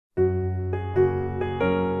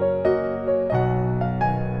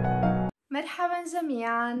مرحبا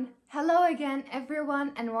جميعا. Hello again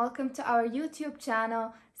everyone and welcome to our YouTube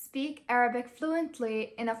channel Speak Arabic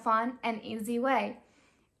Fluently in a fun and easy way.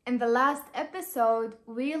 In the last episode,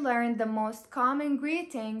 we learned the most common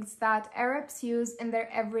greetings that Arabs use in their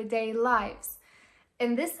everyday lives.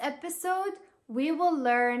 In this episode, we will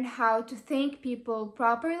learn how to thank people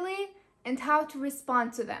properly and how to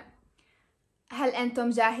respond to them. هل أنتم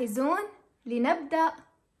جاهزون؟ لنبدأ.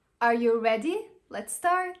 Are you ready? Let's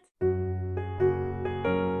start.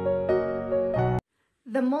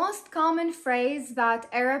 The most common phrase that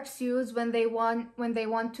Arabs use when they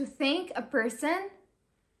want to thank a person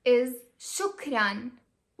is shukran,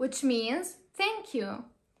 which means thank you.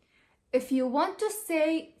 If you want to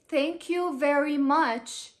say thank you very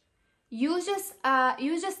much, you just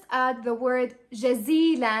add the word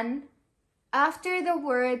jazilan after the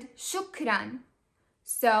word shukran.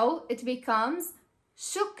 So it becomes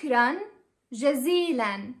shukran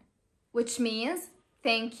jazilan, which means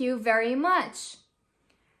thank you very much.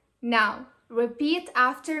 Now, repeat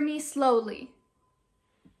after me slowly.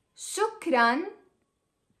 Shukran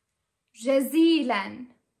jazilan.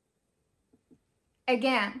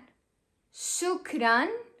 Again. Shukran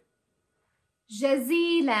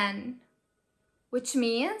jazilan, which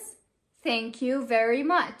means thank you very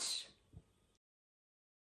much.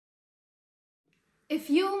 If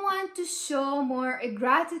you want to show more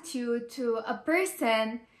gratitude to a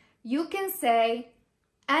person, you can say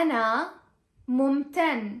أنا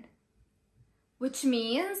ممتن, which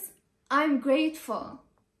means I'm grateful.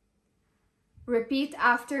 Repeat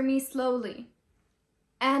after me slowly.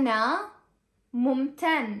 أنا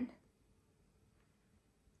ممتن.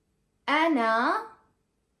 أنا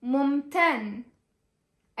ممتن.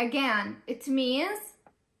 Again, it means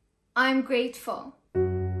I'm grateful.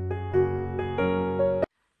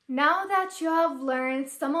 Now that you have learned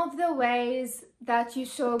some of the ways that you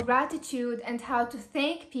show gratitude and how to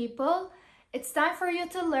thank people, it's time for you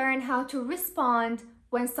to learn how to respond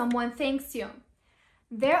when someone thanks you.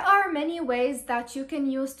 There are many ways that you can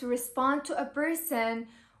use to respond to a person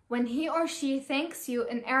when he or she thanks you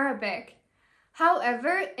in Arabic.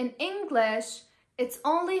 However, in English, it's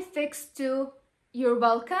only fixed to you're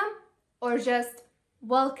welcome or just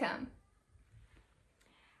welcome.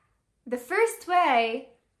 The first way,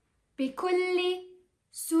 بكل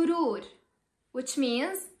سرور, which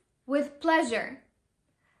means with pleasure.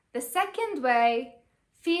 The second way,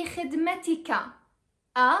 في خدمتك,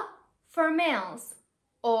 a for males,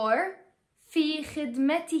 or في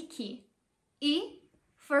خدمتك, e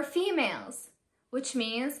for females, which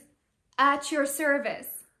means at your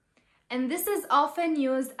service. And this is often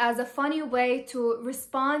used as a funny way to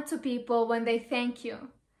respond to people when they thank you.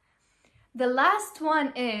 The last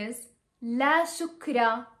one is لا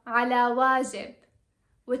شكر على واجب,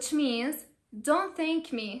 which means don't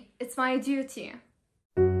thank me, it's my duty.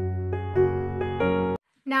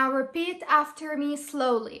 Now repeat after me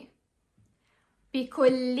slowly.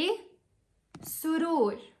 بكل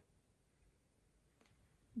سرور.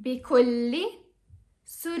 بكل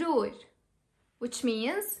سرور, which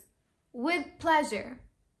means with pleasure.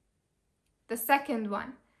 The second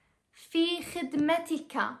one, في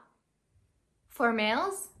خدمتك, for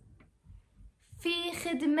males. في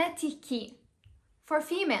خدمتك, for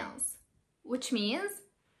females, which means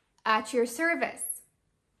at your service.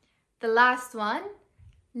 The last one,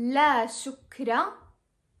 لا شكر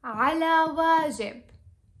على واجب.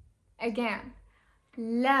 Again,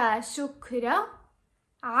 لا شكر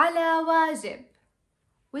على واجب,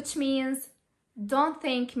 which means don't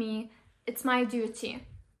thank me, it's my duty.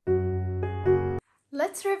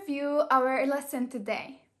 Let's review our lesson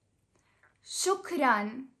today.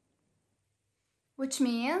 شكرا, which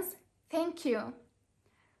means thank you.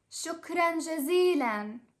 شكرا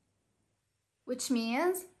جزيلا, which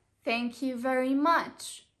means thank you very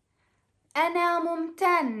much. أنا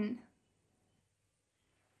ممتن,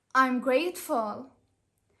 I'm grateful.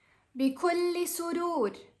 بكل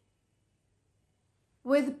سرور,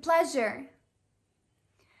 with pleasure.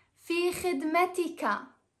 في خدمتك,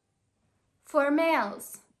 for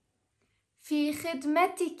males. في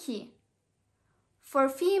خدمتك, for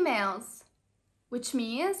females, which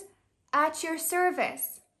means at your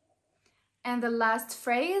service. And the last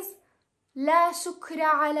phrase, لا شكر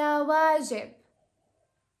على واجب,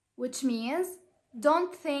 which means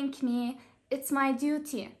don't thank me, it's my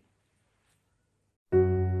duty.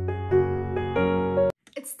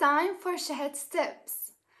 It's time for Shahad's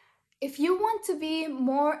tips. If you want to be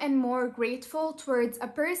more and more grateful towards a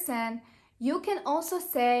person, you can also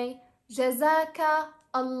say جزاك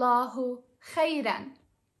الله خيرا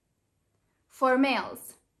for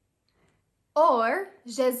males, or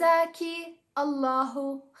جزاكِ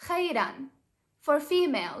Allahu khairan for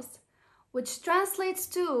females, which translates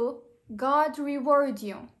to God reward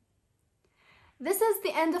you. This is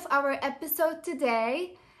the end of our episode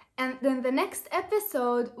today, and in the next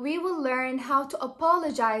episode we will learn how to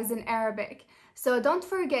apologize in Arabic. So don't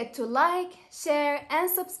forget to like, share and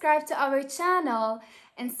subscribe to our channel,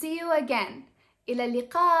 and see you again. إلى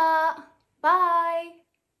اللقاء. Bye.